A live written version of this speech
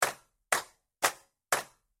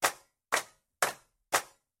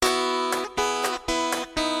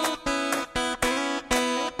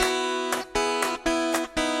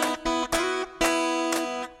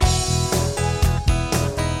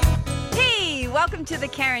welcome to the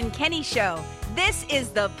Karen Kenney Show. This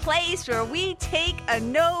is the place where we take a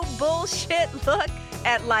no bullshit look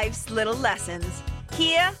at life's little lessons.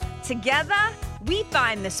 Here, together, we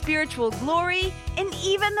find the spiritual glory in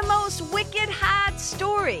even the most wicked hard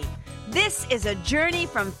story. This is a journey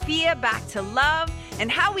from fear back to love and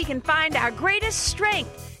how we can find our greatest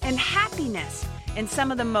strength and happiness in some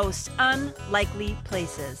of the most unlikely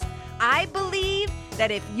places. I believe that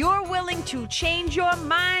if you're willing to change your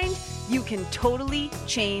mind, you can totally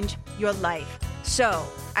change your life. So,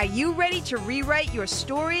 are you ready to rewrite your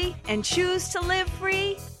story and choose to live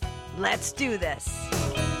free? Let's do this.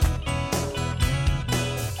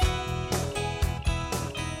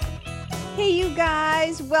 Hey, you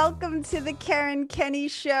guys, welcome to the Karen Kenney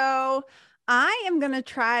Show. I am going to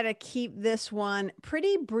try to keep this one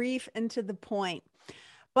pretty brief and to the point.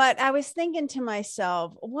 But I was thinking to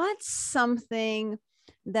myself, what's something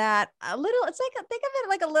that it's like, think of it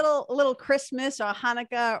like a little Christmas or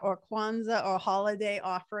Hanukkah or Kwanzaa or holiday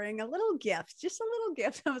offering, a little gift, just a little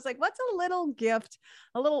gift. I was like, what's a little gift,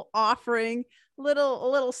 a little offering, a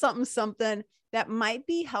little something that might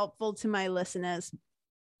be helpful to my listeners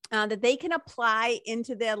that they can apply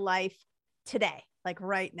into their life today, like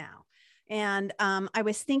right now. And I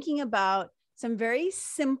was thinking about some very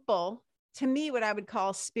simple, to me, what I would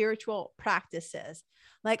call spiritual practices,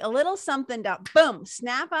 like a little something to boom,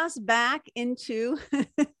 snap us back into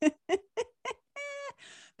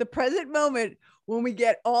the present moment when we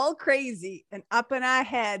get all crazy and up in our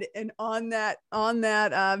head and on that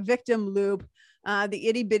victim loop, the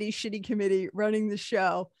itty bitty shitty committee running the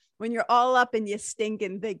show, when you're all up and you're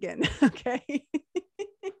stinking thinking, okay?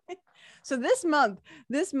 So this month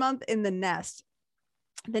in the Nest,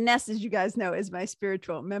 as you guys know, is my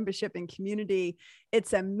spiritual membership and community.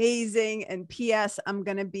 It's amazing. And P.S., I'm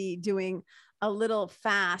going to be doing a little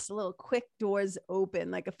fast, a little quick doors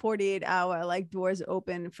open, like a 48-hour like doors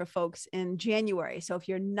open for folks in January. So if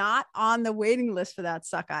you're not on the waiting list for that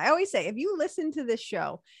sucker, I always say, if you listen to this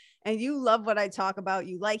show and you love what I talk about,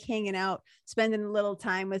 you like hanging out, spending a little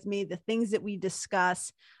time with me, the things that we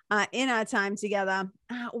discuss in our time together,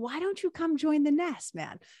 why don't you come join the Nest,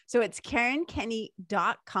 man? So it's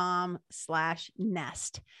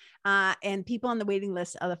KarenKenney.com/nest. And people on the waiting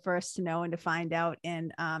list are the first to know and to find out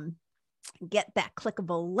and get that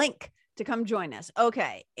clickable link to come join us.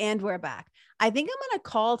 Okay. And we're back. I think I'm going to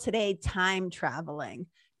call today time traveling.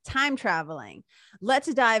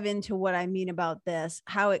 Let's dive into what I mean about this,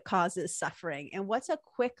 how it causes suffering, and what's a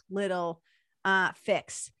quick little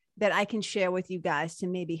fix that I can share with you guys to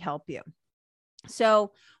maybe help you.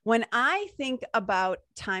 So when I think about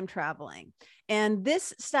time traveling, and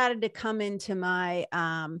this started to come into my,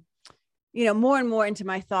 more and more into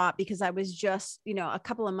my thought, because I was just, a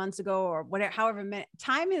couple of months ago or whatever, however many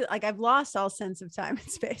time is like, I've lost all sense of time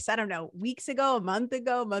and space. I don't know, weeks ago, a month and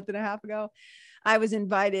a half ago, I was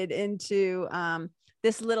invited into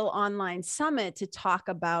this little online summit to talk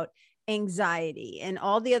about anxiety, and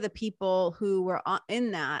all the other people who were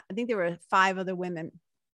in that. I think there were 5 other women.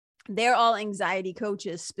 They're all anxiety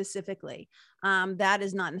coaches specifically. That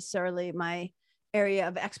is not necessarily my area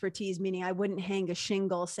of expertise, meaning I wouldn't hang a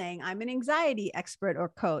shingle saying I'm an anxiety expert or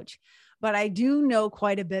coach, but I do know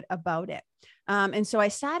quite a bit about it. And so I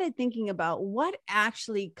started thinking about what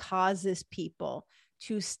actually causes people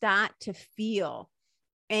to start to feel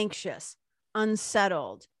anxious,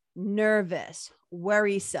 unsettled, nervous,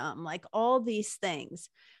 worrisome, like all these things,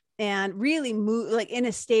 and really move like in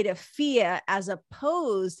a state of fear, as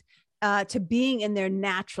opposed to being in their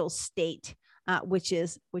natural state, which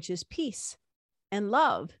is peace and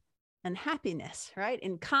love and happiness, right?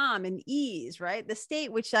 And calm and ease, right? The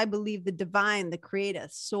state which I believe the divine, the creator,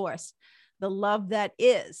 source, the love that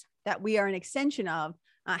is, that we are an extension of,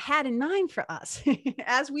 had in mind for us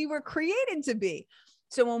as we were created to be.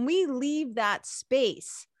 So when we leave that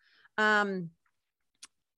space,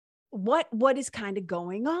 what is kind of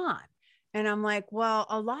going on? And I'm like, well,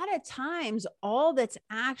 a lot of times all that's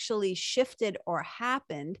actually shifted or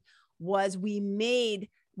happened was we made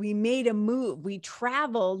a move. We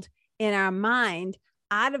traveled in our mind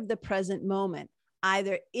out of the present moment,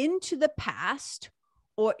 either into the past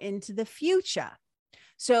or into the future.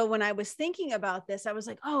 So when I was thinking about this, I was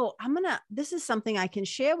like, oh, this is something I can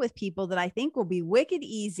share with people that I think will be wicked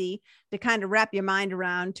easy to kind of wrap your mind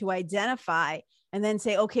around, to identify, and then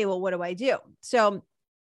say, okay, well, what do I do? So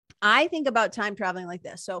I think about time traveling like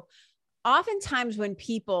this. So oftentimes when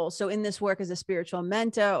people, so in this work as a spiritual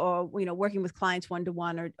mentor, or, working with clients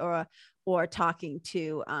one-to-one, or talking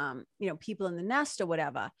to, people in the Nest or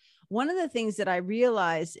whatever, one of the things that I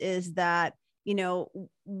realize is that,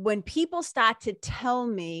 when people start to tell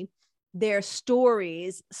me their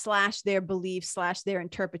stories slash their beliefs slash their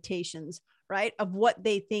interpretations, right, of what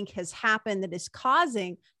they think has happened that is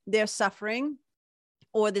causing their suffering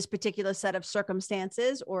or this particular set of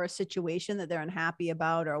circumstances or a situation that they're unhappy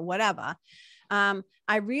about or whatever.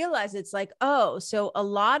 I realize it's like, oh, so a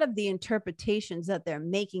lot of the interpretations that they're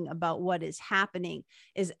making about what is happening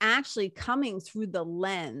is actually coming through the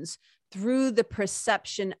lens, through the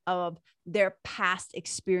perception of their past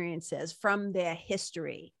experiences, from their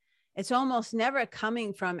history. It's almost never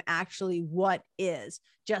coming from actually what is,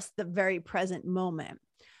 just the very present moment.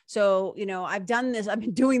 So, you know, I've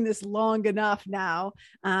been doing this long enough now,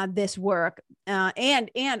 this work,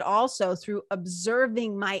 and also through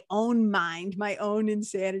observing my own mind, my own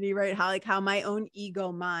insanity, right? How my own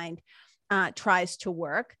ego mind tries to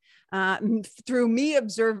work, through me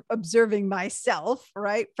observing myself,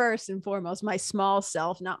 right? First and foremost, my small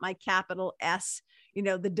self, not my capital S, you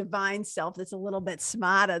know, the divine self that's a little bit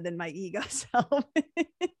smarter than my ego self.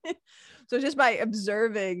 So just by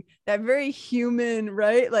observing that very human,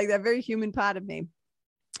 right? Like that very human part of me.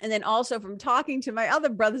 And then also from talking to my other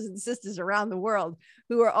brothers and sisters around the world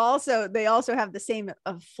who are also, they also have the same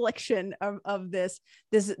affliction of this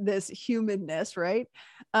humanness, right?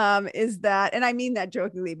 Is that, and I mean that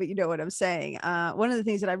jokingly, but you know what I'm saying. One of the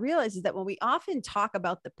things that I realize is that when we often talk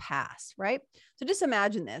about the past, right? So just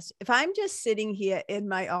imagine this. If I'm just sitting here in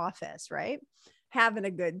my office, right? Having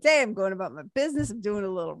a good day. I'm going about my business. I'm doing a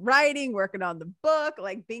little writing, working on the book.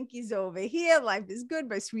 Like Binky's over here. Life is good.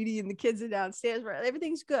 My sweetie and the kids are downstairs. Right?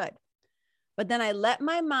 Everything's good. But then I let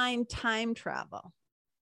my mind time travel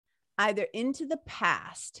either into the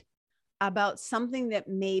past about something that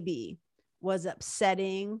maybe was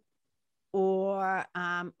upsetting or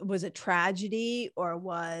was a tragedy or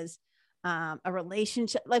was a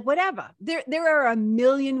relationship, like whatever. There are a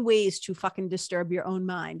million ways to fucking disturb your own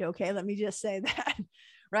mind. Okay. Let me just say that.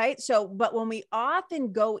 Right. So, but when we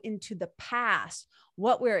often go into the past,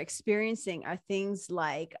 what we're experiencing are things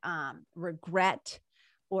like regret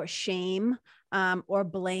or shame or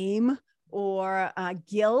blame or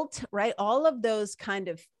guilt, right? All of those kind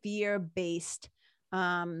of fear-based,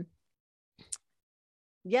 those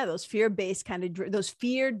fear-based kind of, those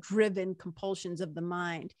fear-driven compulsions of the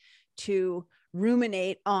mind to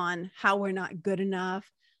ruminate on how we're not good enough,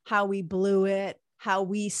 how we blew it, how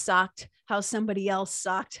we sucked, how somebody else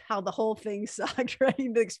sucked, how the whole thing sucked, right?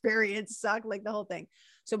 The experience sucked, like the whole thing.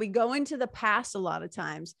 So we go into the past a lot of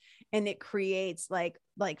times and it creates like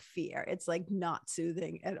fear. It's like not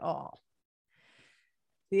soothing at all.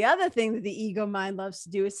 The other thing that the ego mind loves to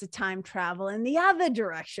do is to time travel in the other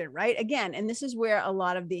direction, right? Again, and this is where a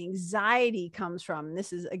lot of the anxiety comes from.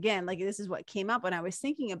 This is, again, like this is what came up when I was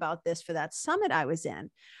thinking about this for that summit I was in.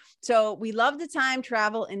 So we love to time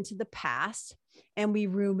travel into the past and we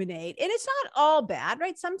ruminate, and it's not all bad,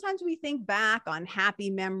 right? Sometimes we think back on happy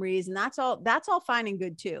memories and that's all fine and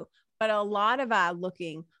good too. But a lot of our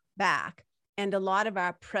looking back and a lot of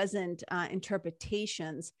our present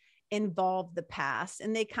interpretations involve the past,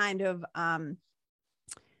 and they kind of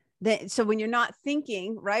so when you're not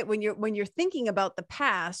thinking, right, when you're thinking about the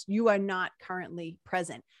past, you are not currently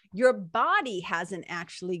present. Your body hasn't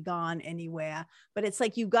actually gone anywhere, but it's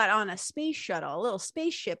like you got on a space shuttle, a little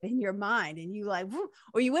spaceship in your mind, and you like,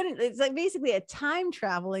 or you wouldn't, it's like basically a time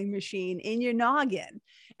traveling machine in your noggin,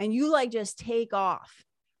 and you like just take off,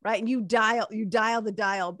 right? And you dial the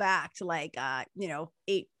dial back to like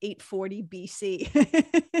 840 BC.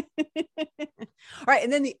 All right.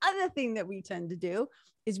 And then the other thing that we tend to do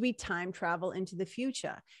is we time travel into the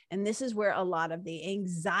future. And this is where a lot of the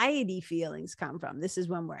anxiety feelings come from. This is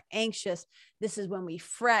when we're anxious. This is when we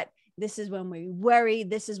fret. This is when we worry.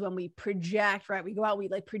 This is when we project, right? We go out, we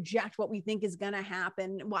like project what we think is going to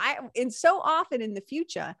happen. Why? And so often in the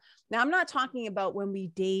future. Now, I'm not talking about when we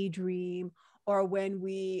daydream or when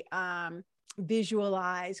we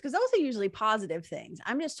visualize, because those are usually positive things.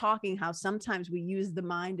 I'm just talking how sometimes we use the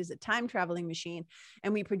mind as a time traveling machine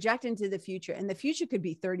and we project into the future, and the future could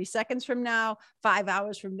be 30 seconds from now, 5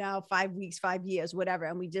 hours from now, 5 weeks, 5 years, whatever.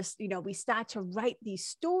 And we just, we start to write these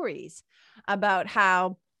stories about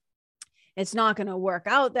how it's not going to work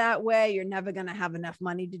out that way. You're never going to have enough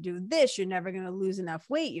money to do this. You're never going to lose enough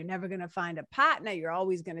weight. You're never going to find a partner. You're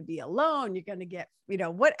always going to be alone. You're going to get,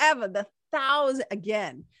 whatever, the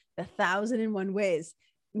 1,001 ways,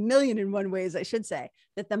 1,000,001 ways, I should say,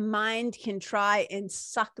 that the mind can try and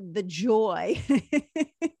suck the joy.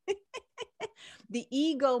 The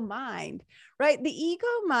ego mind, right? The ego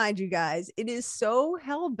mind, you guys, it is so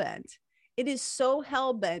hell-bent. It is so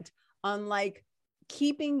hell-bent on like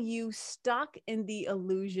keeping you stuck in the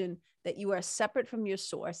illusion that you are separate from your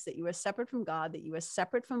source, that you are separate from God, that you are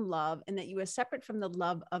separate from love, and that you are separate from the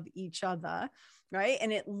love of each other, right?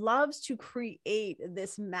 And it loves to create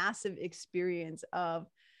this massive experience of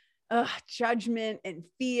judgment and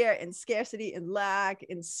fear and scarcity and lack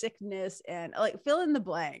and sickness and like fill in the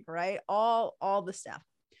blank, right? All the stuff.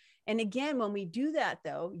 And again, when we do that,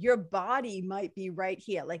 though, your body might be right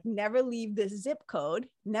here, like never leave this zip code,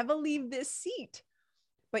 never leave this seat.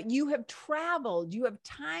 But you have traveled, you have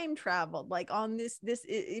time traveled, like on this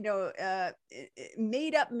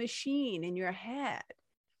made up machine in your head.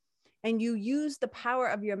 And you use the power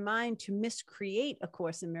of your mind to miscreate, A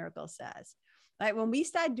Course in Miracles says. Like when we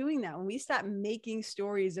start doing that, when we start making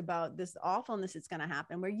stories about this awfulness that's going to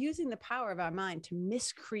happen, we're using the power of our mind to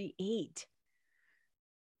miscreate.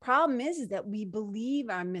 Problem is that we believe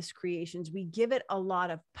our miscreations. We give it a lot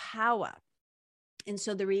of power. And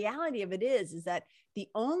so the reality of it is that the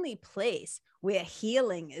only place where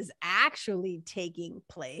healing is actually taking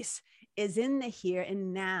place is in the here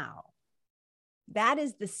and now. That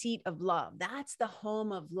is the seat of love. That's the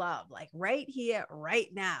home of love, like right here, right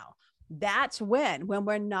now. That's when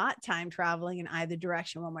we're not time traveling in either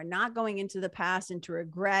direction, when we're not going into the past into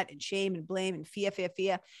regret and shame and blame and fear,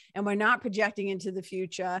 and we're not projecting into the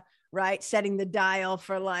future, right? Setting the dial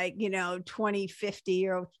for 2050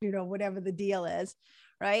 or, whatever the deal is,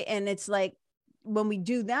 right? And it's like, when we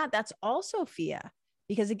do that, that's also fear.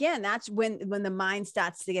 Because again, that's when the mind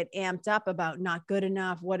starts to get amped up about not good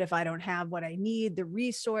enough. What if I don't have what I need, the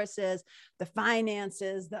resources, the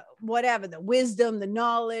finances, the whatever, the wisdom, the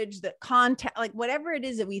knowledge, the contact, like whatever it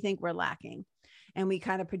is that we think we're lacking. And we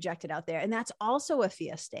kind of project it out there. And that's also a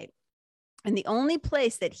fear state. And the only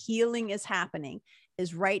place that healing is happening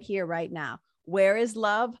is right here, right now. Where is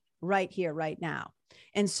love? Right here, right now.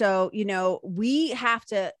 And so, we have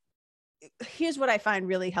to, here's what I find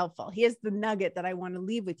really helpful. Here's the nugget that I want to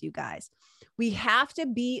leave with you guys. We have to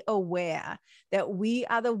be aware that we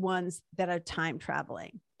are the ones that are time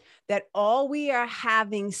traveling, that all we are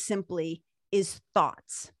having simply is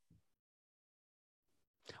thoughts.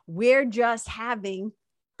 We're just having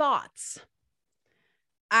thoughts.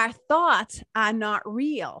 Our thoughts are not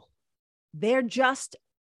real. They're just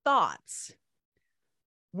thoughts.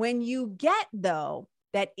 When you get, though,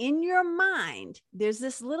 that in your mind, there's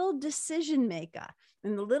this little decision maker,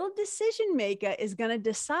 and the little decision maker is going to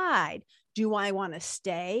decide, do I want to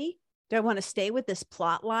stay? Do I want to stay with this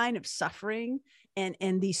plot line of suffering and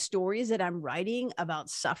these stories that I'm writing about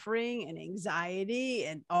suffering and anxiety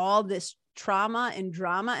and all this trauma and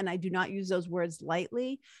drama? And I do not use those words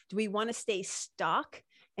lightly. Do we want to stay stuck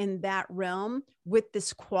in that realm with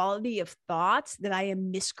this quality of thoughts that I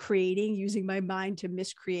am miscreating, using my mind to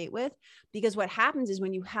miscreate with? Because what happens is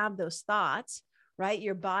when you have those thoughts, right,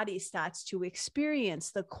 your body starts to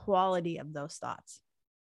experience the quality of those thoughts.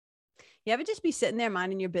 You ever just be sitting there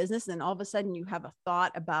minding your business, and then all of a sudden you have a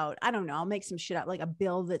thought about, I don't know, I'll make some shit up, like a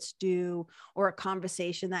bill that's due, or a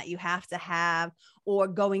conversation that you have to have, or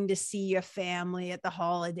going to see your family at the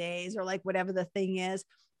holidays, or like whatever the thing is.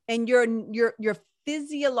 And your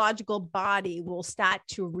physiological body will start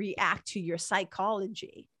to react to your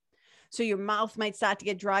psychology. So your mouth might start to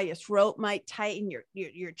get dry, your throat might tighten,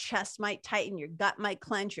 your chest might tighten, your gut might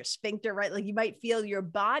clench, your sphincter, right? Like you might feel your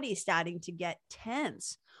body starting to get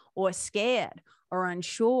tense or scared or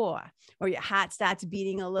unsure, or your heart starts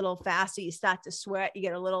beating a little faster. You start to sweat, you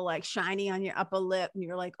get a little like shiny on your upper lip, and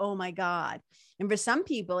you're like, oh my God. And for some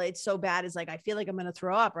people, it's so bad, it's like, I feel like I'm going to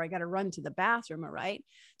throw up, or I got to run to the bathroom, right?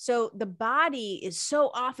 So the body is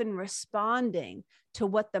so often responding to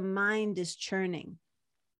what the mind is churning.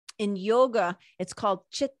 In yoga, it's called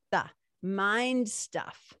chitta, mind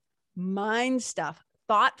stuff,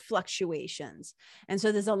 thought fluctuations. And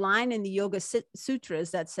so there's a line in the Yoga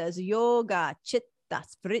Sutras that says, yoga chitta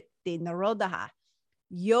vritti nirodha.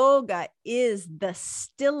 Yoga is the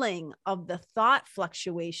stilling of the thought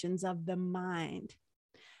fluctuations of the mind.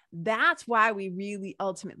 That's why we really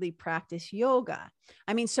ultimately practice yoga.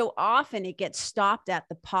 I mean, so often it gets stopped at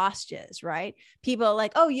the postures, right? People are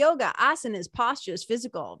like, oh, yoga, asanas, postures,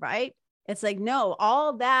 physical, right? It's like, no,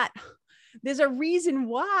 all that, there's a reason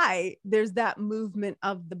why there's that movement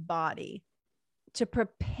of the body to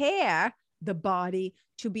prepare the body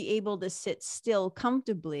to be able to sit still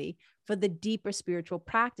comfortably for the deeper spiritual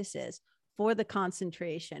practices, for the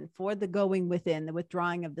concentration, for the going within, the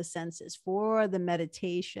withdrawing of the senses, for the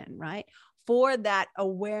meditation, right? For that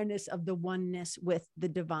awareness of the oneness with the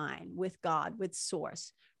divine, with God, with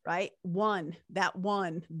source, right? One, the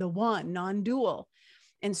one, non-dual.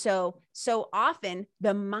 And so often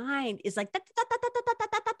the mind is like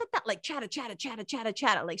like chatter, chatter, chatter, chatter,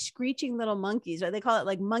 chatter, like screeching little monkeys, or they call it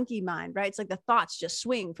like monkey mind, right? It's like the thoughts just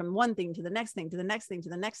swing from one thing to the next thing, to the next thing, to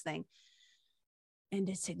the next thing. And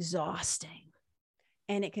it's exhausting,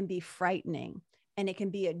 and it can be frightening, and it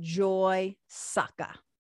can be a joy sucker.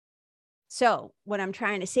 So what I'm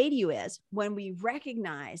trying to say to you is, when we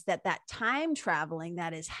recognize that that time traveling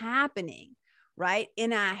that is happening, right,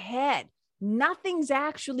 in our head, nothing's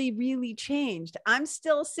actually really changed. I'm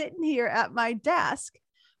still sitting here at my desk,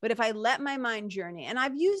 but if I let my mind journey, and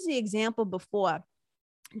I've used the example before,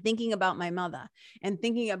 thinking about my mother and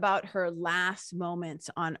thinking about her last moments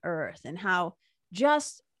on earth, and how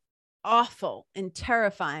just awful and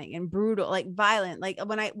terrifying and brutal, like violent. Like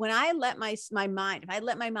when I let my mind, if I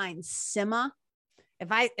let my mind simmer,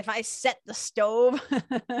 if I set the stove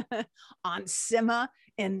on simmer,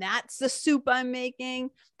 and that's the soup I'm making,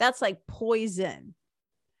 that's like poison,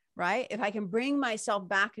 right? If I can bring myself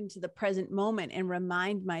back into the present moment and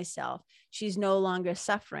remind myself she's no longer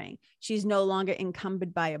suffering, she's no longer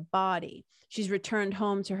encumbered by a body, she's returned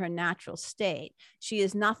home to her natural state, she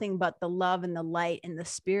is nothing but the love and the light and the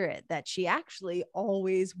spirit that she actually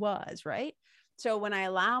always was, right? So when I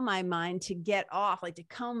allow my mind to get off, like to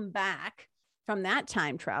come back from that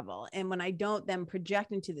time travel, and when I don't then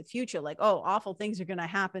project into the future, like, oh, awful things are going to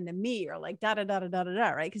happen to me, or like da da da da da da,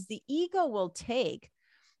 right? Because the ego will take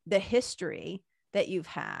the history that you've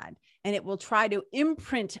had, and it will try to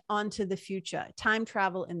imprint onto the future, time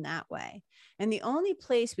travel in that way. And the only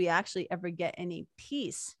place we actually ever get any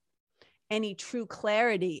peace, any true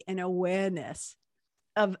clarity and awareness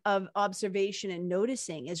of observation and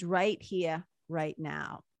noticing is right here, right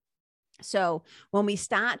now. So when we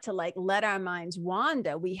start to like let our minds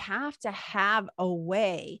wander, we have to have a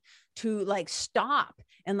way to like stop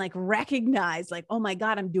and like recognize, like, oh my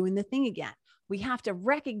God, I'm doing the thing again. We have to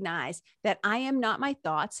recognize that I am not my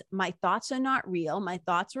thoughts. My thoughts are not real. My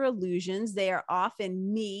thoughts are illusions. They are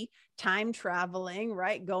often me time traveling,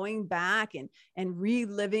 right? Going back and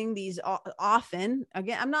reliving these often.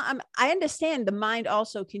 Again, I understand the mind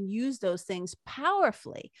also can use those things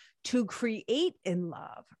powerfully to create in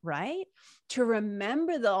love, right? To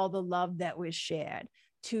remember all the love that was shared,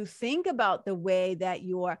 to think about the way that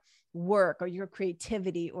your work or your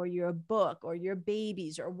creativity or your book or your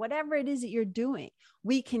babies or whatever it is that you're doing,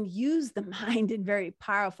 we can use the mind in very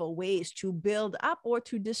powerful ways to build up or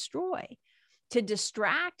to destroy, to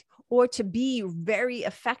distract or to be very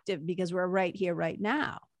effective, because we're right here, right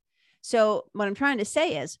now. So what I'm trying to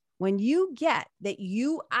say is, when you get that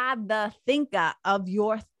you are the thinker of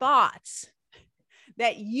your thoughts,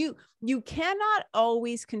 that you cannot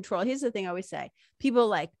always control. Here's the thing I always say. People are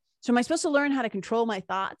like, so am I supposed to learn how to control my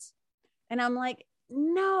thoughts? And I'm like,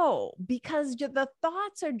 no, because the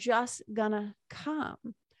thoughts are just gonna come.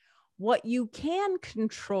 What you can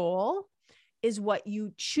control is what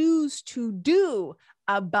you choose to do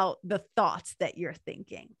about the thoughts that you're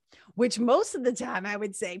thinking, which most of the time I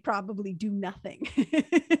would say probably do nothing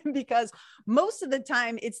because most of the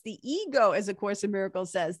time it's the ego, as A Course in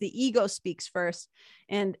Miracles says, the ego speaks first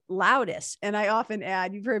and loudest. And I often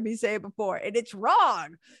add, you've heard me say it before, and it's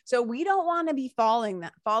wrong. So we don't want to be following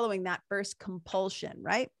that first compulsion,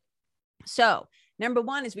 right? So number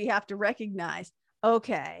one is we have to recognize,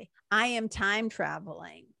 okay, I am time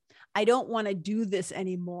traveling. I don't want to do this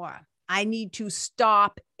anymore. I need to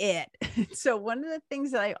stop it. So one of the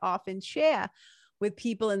things that I often share with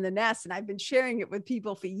people in the nest, and I've been sharing it with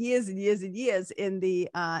people for years and years and years in the,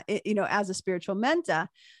 as a spiritual mentor,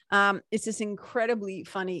 it's this incredibly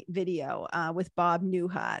funny video with Bob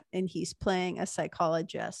Newhart, and he's playing a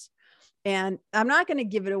psychologist. And I'm not going to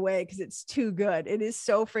give it away because it's too good. It is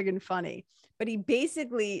so friggin' funny. But he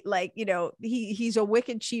basically, like, he's a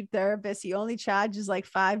wicked cheap therapist. He only charges like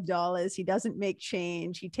 $5. He doesn't make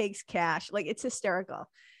change. He takes cash. Like, it's hysterical.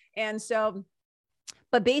 And so,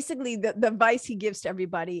 but basically the advice he gives to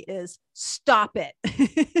everybody is stop it.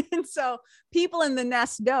 And so people in the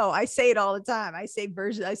nest know, I say it all the time. I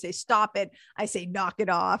say stop it. I say knock it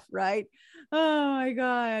off. Right. Oh my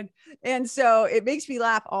God. And so it makes me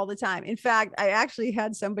laugh all the time. In fact, I actually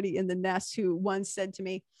had somebody in the nest who once said to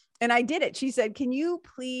me, and I did it. She said, can you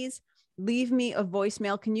please leave me a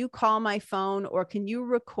voicemail? Can you call my phone, or can you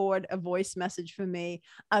record a voice message for me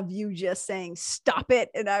of you just saying, stop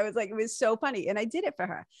it? And I was like, it was so funny. And I did it for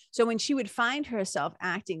her. So when she would find herself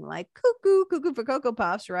acting like cuckoo for Cocoa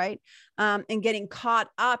Puffs, right? And getting caught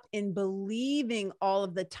up in believing all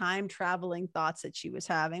of the time traveling thoughts that she was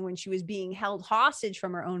having, when she was being held hostage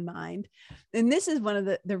from her own mind. And this is one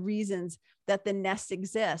of the reasons that the nest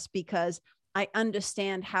exists, because I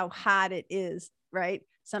understand how hard it is, right?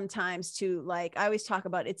 sometimes to like, I always talk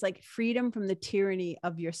about, it's like freedom from the tyranny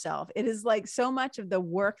of yourself. It is like so much of the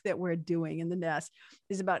work that we're doing in the nest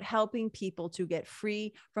is about helping people to get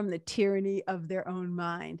free from the tyranny of their own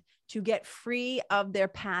mind, to get free of their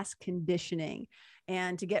past conditioning,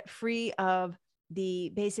 and to get free of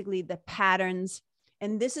basically the patterns.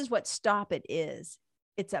 And this is what Stop It is.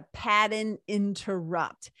 It's a pattern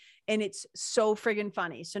interrupt. And it's so friggin'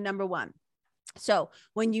 funny. So number one, so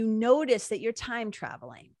when you notice that you're time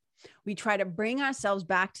traveling, we try to bring ourselves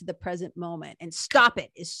back to the present moment, and stop it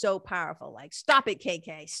is so powerful. Like, stop it,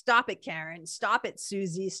 KK, stop it, Karen, stop it,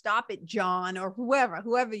 Susie, stop it, John, or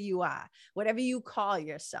whoever you are, whatever you call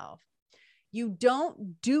yourself. You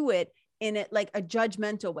don't do it in it like a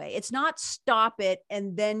judgmental way. It's not stop it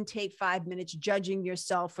and then take 5 minutes judging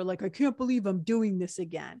yourself for like, I can't believe I'm doing this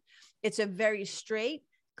again. It's a very straight,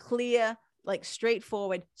 clear, like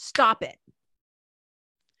straightforward, stop it.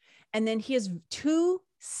 And then here's 2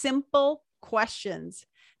 simple questions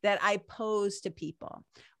that I pose to people.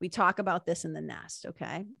 We talk about this in the nest,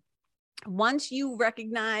 okay? Once you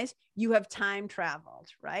recognize you have time traveled,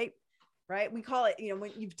 right? We call it,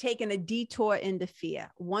 when you've taken a detour into fear.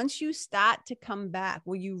 Once you start to come back,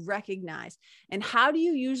 will you recognize? And how do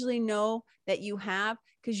you usually know that you have?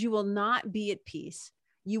 Because you will not be at peace.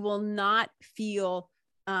 You will not feel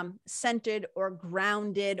centered or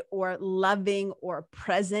grounded or loving or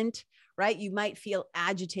present, right? You might feel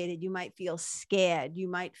agitated. You might feel scared. You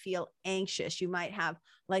might feel anxious. You might have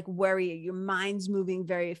like worry. Your mind's moving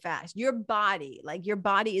very fast. Your body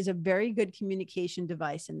is a very good communication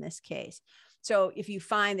device in this case. So if you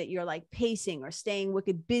find that you're like pacing or staying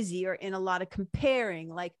wicked busy or in a lot of comparing,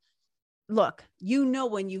 like, look,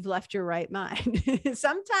 when you've left your right mind.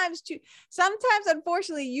 sometimes,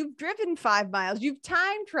 unfortunately, you've driven 5 miles, you've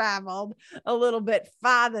time traveled a little bit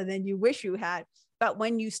farther than you wish you had. But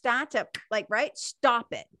when you start to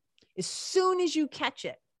stop it. As soon as you catch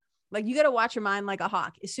it, like, you got to watch your mind like a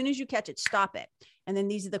hawk. As soon as you catch it, stop it. And then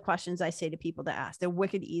these are the questions I say to people to ask. They're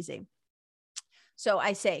wicked easy. So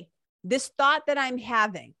I say, this thought that I'm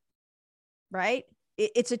having, right?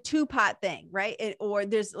 It's a 2-part thing, right?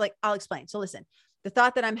 I'll explain. So listen, the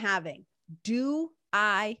thought that I'm having, do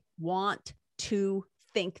I want to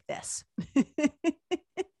think this?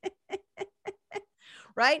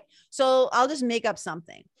 Right? So I'll just make up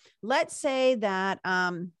something. Let's say that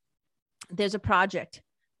there's a project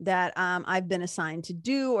that I've been assigned to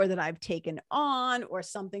do, or that I've taken on, or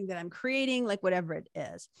something that I'm creating, like whatever it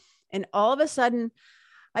is. And all of a sudden,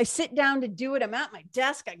 I sit down to do it. I'm at my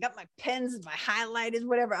desk. I got my pens, my highlighters,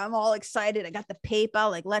 whatever. I'm all excited. I got the paper,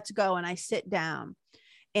 like, let's go. And I sit down,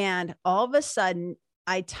 and all of a sudden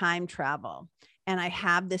I time travel, and I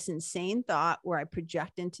have this insane thought where I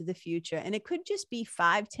project into the future. And it could just be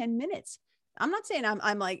 5-10 minutes. I'm not saying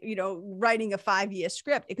I'm like, writing a 5-year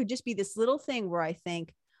script. It could just be this little thing where I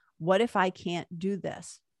think, what if I can't do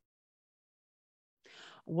this?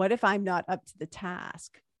 What if I'm not up to the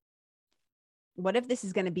task? What if this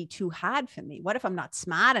is going to be too hard for me? What if I'm not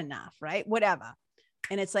smart enough, right? Whatever.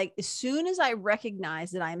 And it's like, as soon as I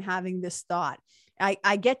recognize that I'm having this thought,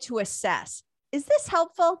 I get to assess, is this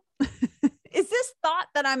helpful? Is this thought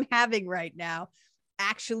that I'm having right now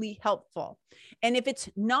actually helpful? And if it's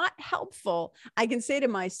not helpful, I can say to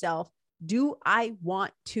myself, do I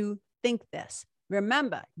want to think this?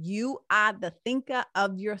 Remember, you are the thinker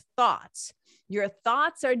of your thoughts. Your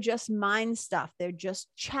thoughts are just mind stuff. They're just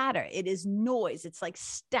chatter. It is noise. It's like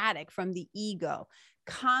static from the ego,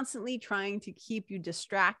 constantly trying to keep you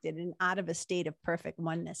distracted and out of a state of perfect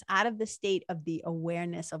oneness, out of the state of the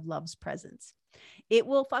awareness of love's presence. It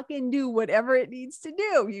will fucking do whatever it needs to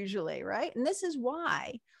do usually, right? And this is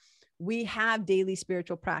why we have daily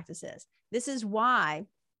spiritual practices. This is why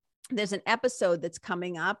there's an episode that's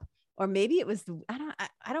coming up, or maybe it was,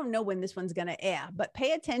 I don't know when this one's going to air, but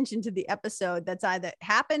pay attention to the episode that's either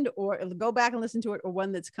happened, or go back and listen to it, or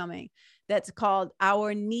one that's coming. That's called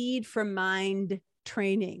Our Need for Mind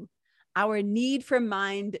Training. Our Need for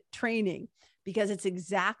Mind Training, because it's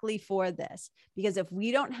exactly for this. Because if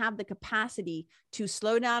we don't have the capacity to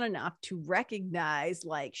slow down enough to recognize,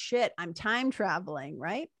 like, shit, I'm time traveling,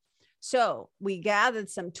 right? So we gathered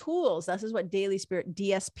some tools. This is what Daily Spirit,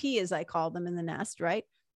 DSP, as I call them in the nest, right?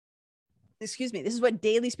 Excuse me. This is what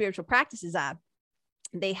daily spiritual practices are.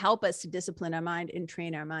 They help us to discipline our mind and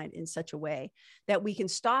train our mind in such a way that we can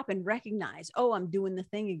stop and recognize, oh, I'm doing the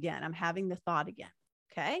thing again. I'm having the thought again.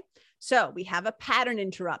 Okay. So we have a pattern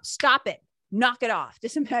interrupt. Stop it. Knock it off.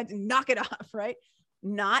 Just imagine, knock it off, right?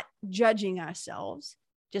 Not judging ourselves,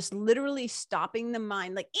 just literally stopping the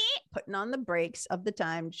mind, like putting on the brakes of the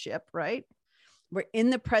time ship, right? We're in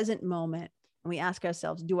the present moment. And we ask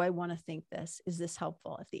ourselves, do I want to think this? Is this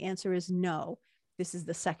helpful? If the answer is no, this is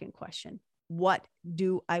the second question. What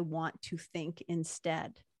do I want to think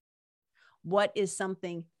instead? What is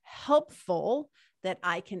something helpful that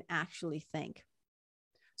I can actually think?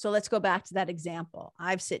 So let's go back to that example.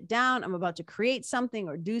 I've sit down, I'm about to create something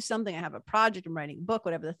or do something. I have a project, I'm writing a book,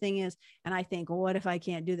 whatever the thing is. And I think, well, what if I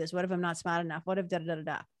can't do this? What if I'm not smart enough? What if da, da, da,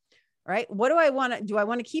 da, right? What do I want to, do I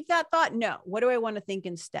want to keep that thought? No. What do I want to think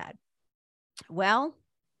instead? Well,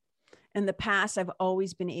 in the past, I've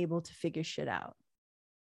always been able to figure shit out.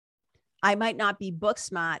 I might not be book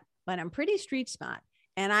smart, but I'm pretty street smart.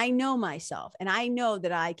 And I know myself and I know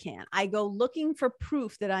that I can. I go looking for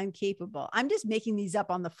proof that I'm capable. I'm just making these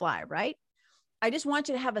up on the fly, right? I just want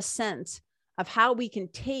you to have a sense of how we can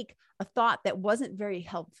take a thought that wasn't very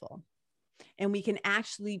helpful and we can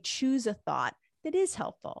actually choose a thought that is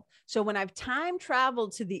helpful. So when I've time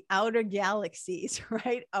traveled to the outer galaxies,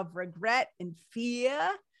 right, of regret and fear,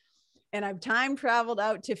 and I've time traveled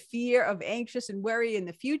out to fear of anxious and worry in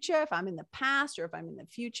the future. If I'm in the past or if I'm in the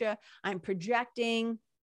future, I'm projecting.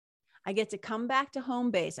 I get to come back to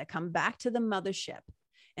home base. I come back to the mothership.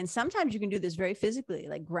 And sometimes you can do this very physically,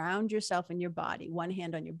 like ground yourself in your body, one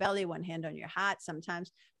hand on your belly, one hand on your heart.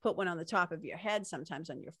 Sometimes put one on the top of your head, sometimes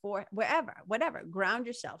on your forehead, whatever, ground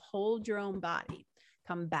yourself, hold your own body,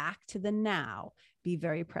 come back to the now, be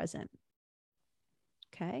very present.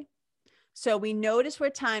 Okay. So we notice we're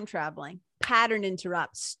time traveling, pattern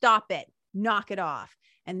interrupt, stop it, knock it off.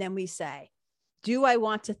 And then we say, do I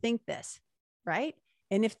want to think this? Right.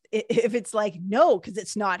 And if it's like, no, because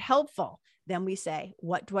it's not helpful, then we say,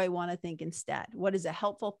 what do I want to think instead? What is a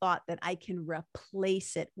helpful thought that I can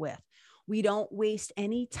replace it with? We don't waste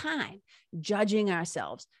any time judging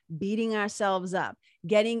ourselves, beating ourselves up,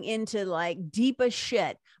 getting into like deeper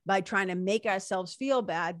shit by trying to make ourselves feel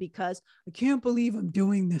bad because I can't believe I'm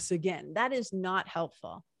doing this again. That is not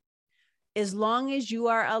helpful. As long as you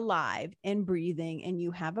are alive and breathing and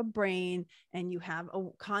you have a brain and you have a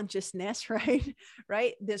consciousness, right?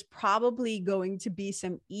 Right. There's probably going to be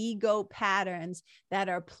some ego patterns that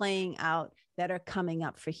are playing out that are coming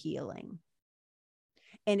up for healing.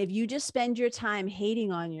 And if you just spend your time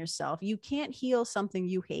hating on yourself, you can't heal something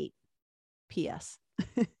you hate. P.S.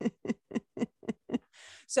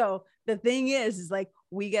 So the thing is like,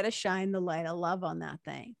 we got to shine the light of love on that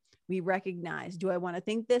thing. We recognize, do I want to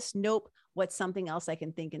think this? Nope. What's something else I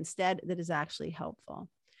can think instead that is actually helpful?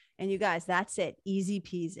 And you guys, that's it. Easy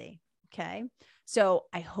peasy. Okay. So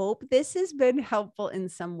I hope this has been helpful in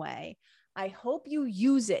some way. I hope you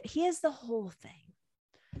use it. Here's the whole thing.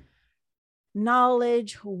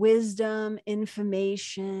 Knowledge, wisdom,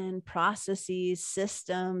 information, processes,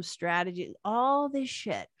 systems, strategies, all this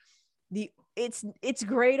shit. It's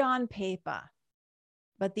great on paper,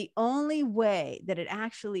 but the only way that it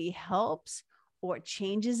actually helps or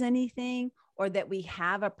changes anything or that we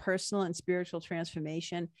have a personal and spiritual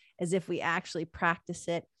transformation is if we actually practice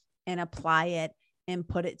it and apply it and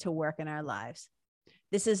put it to work in our lives.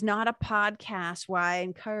 This is not a podcast where I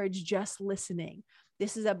encourage just listening.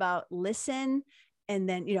 This is about listen and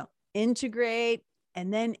then, integrate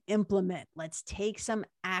and then implement. Let's take some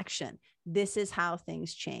action. This is how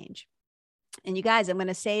things change. And you guys, I'm going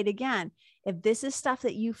to say it again. If this is stuff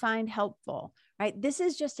that you find helpful, right? This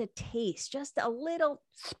is just a taste, just a little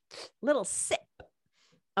sip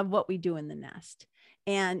of what we do in the nest.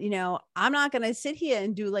 And, I'm not going to sit here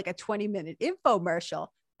and do like a 20-minute infomercial,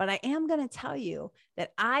 but I am going to tell you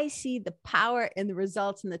that I see the power and the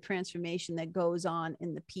results and the transformation that goes on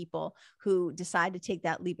in the people who decide to take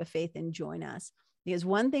that leap of faith and join us. Because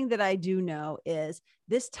one thing that I do know is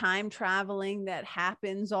this time traveling that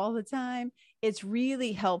happens all the time, it's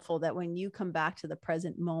really helpful that when you come back to the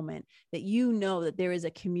present moment, that you know that there is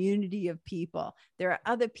a community of people. There are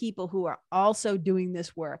other people who are also doing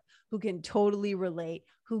this work, who can totally relate,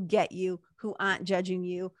 who get you, who aren't judging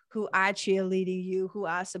you, who are cheerleading you, who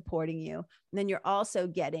are supporting you. And then you're also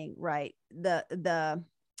getting, right, the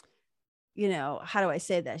how do I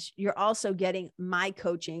say this? You're also getting my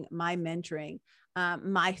coaching, my mentoring,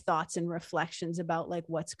 my thoughts and reflections about like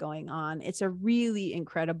what's going on. It's a really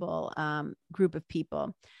incredible group of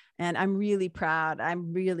people. And I'm really proud.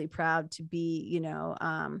 I'm really proud to be,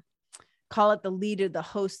 call it the leader, the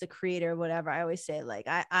host, the creator, whatever. I always say like,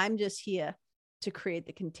 I'm just here to create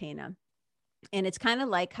the container. And it's kind of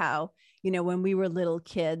like how, when we were little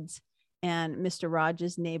kids, and Mr.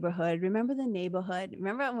 Rogers' Neighborhood. Remember the Neighborhood?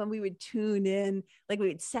 Remember when we would tune in, like we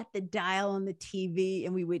would set the dial on the TV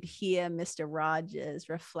and we would hear Mr. Rogers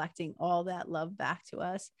reflecting all that love back to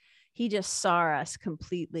us. He just saw us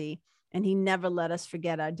completely And he never let us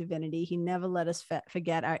forget our divinity. He never let us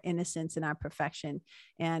forget our innocence and our perfection.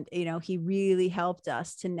 And, he really helped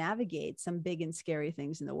us to navigate some big and scary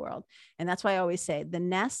things in the world. And that's why I always say the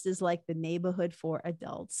nest is like the neighborhood for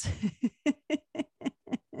adults.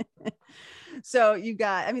 So you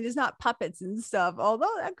guys, there's not puppets and stuff,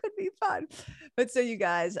 although that could be fun. But so you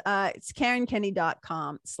guys, it's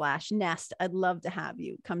KarenKenney.com/nest. I'd love to have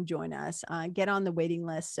you come join us, get on the waiting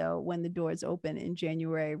list. So when the doors open in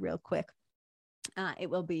January, real quick,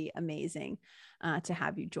 it will be amazing to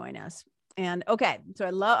have you join us. And okay, so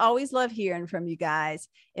I always love hearing from you guys.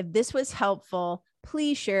 If this was helpful,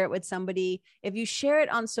 please share it with somebody. If you share it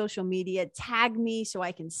on social media, tag me so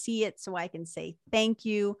I can see it, so I can say thank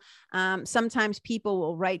you. Sometimes people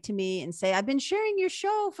will write to me and say, I've been sharing your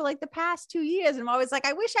show for like the past 2 years. And I'm always like,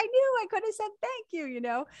 I wish I knew. I could have said thank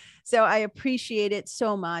you, So I appreciate it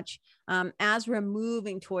so much. As we're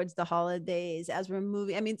moving towards the holidays,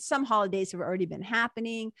 some holidays have already been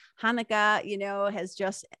happening. Hanukkah,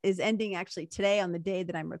 is ending actually today on the day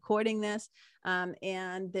that I'm recording this.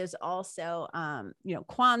 And there's also,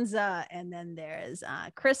 Kwanzaa, and then there's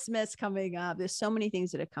Christmas coming up. There's so many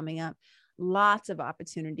things that are coming up. Lots of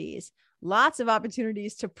opportunities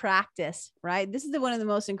to practice, right? This is one of the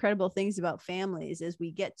most incredible things about families is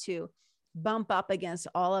we get to bump up against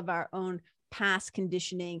all of our own past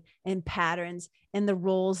conditioning and patterns and the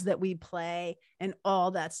roles that we play and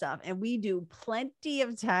all that stuff. And we do plenty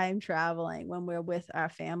of time traveling when we're with our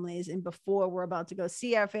families and before we're about to go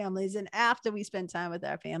see our families and after we spend time with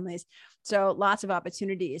our families. So lots of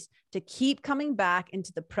opportunities to keep coming back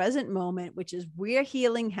into the present moment, which is where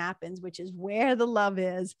healing happens, which is where the love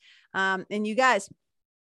is. And you guys,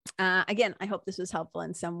 again, I hope this was helpful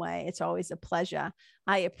in some way. It's always a pleasure.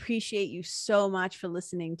 I appreciate you so much for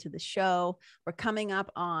listening to the show. We're coming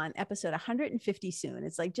up on episode 150 soon.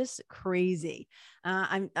 It's like just crazy.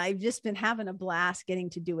 I've just been having a blast getting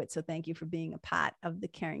to do it. So thank you for being a part of the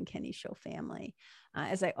Karen Kenney Show family.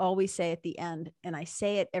 As I always say at the end, and I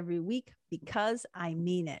say it every week because I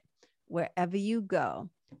mean it, wherever you go,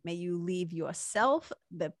 may you leave yourself,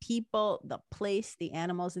 the people, the place, the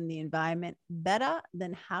animals, and the environment better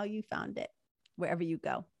than how you found it. Wherever you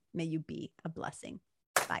go, may you be a blessing.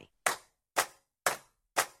 Bye.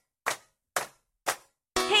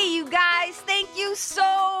 Hey, you guys, thank you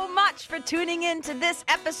so much for tuning in to this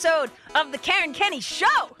episode of The Karen Kenney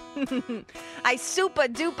Show. I super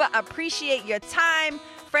duper appreciate your time,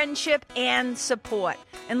 friendship, and support.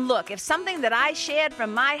 And look, if something that I shared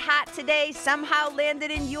from my heart today somehow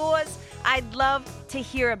landed in yours, I'd love to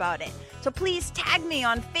hear about it. So please tag me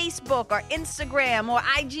on Facebook or Instagram or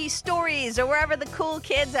IG stories or wherever the cool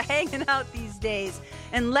kids are hanging out these days.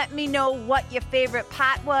 And let me know what your favorite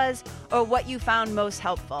part was or what you found most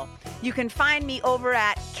helpful. You can find me over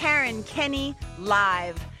at Karen Kenney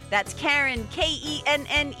Live. That's Karen, KenneYlive.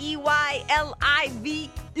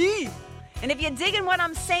 And if you're digging what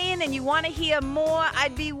I'm saying and you want to hear more,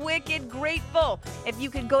 I'd be wicked grateful if you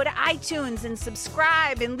could go to iTunes and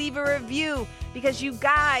subscribe and leave a review, because you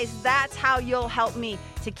guys, that's how you'll help me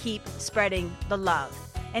to keep spreading the love.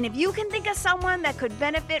 And if you can think of someone that could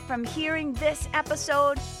benefit from hearing this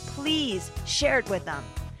episode, please share it with them.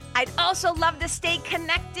 I'd also love to stay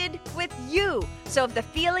connected with you. So if the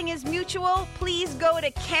feeling is mutual, please go to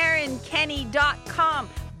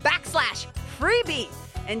KarenKenney.com/freebie.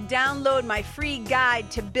 and download my free guide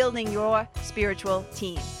to building your spiritual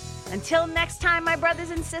team. Until next time, my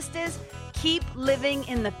brothers and sisters, keep living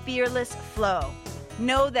in the fearless flow.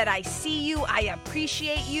 Know that I see you, I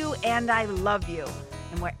appreciate you, and I love you.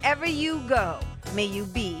 And wherever you go, may you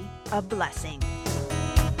be a blessing.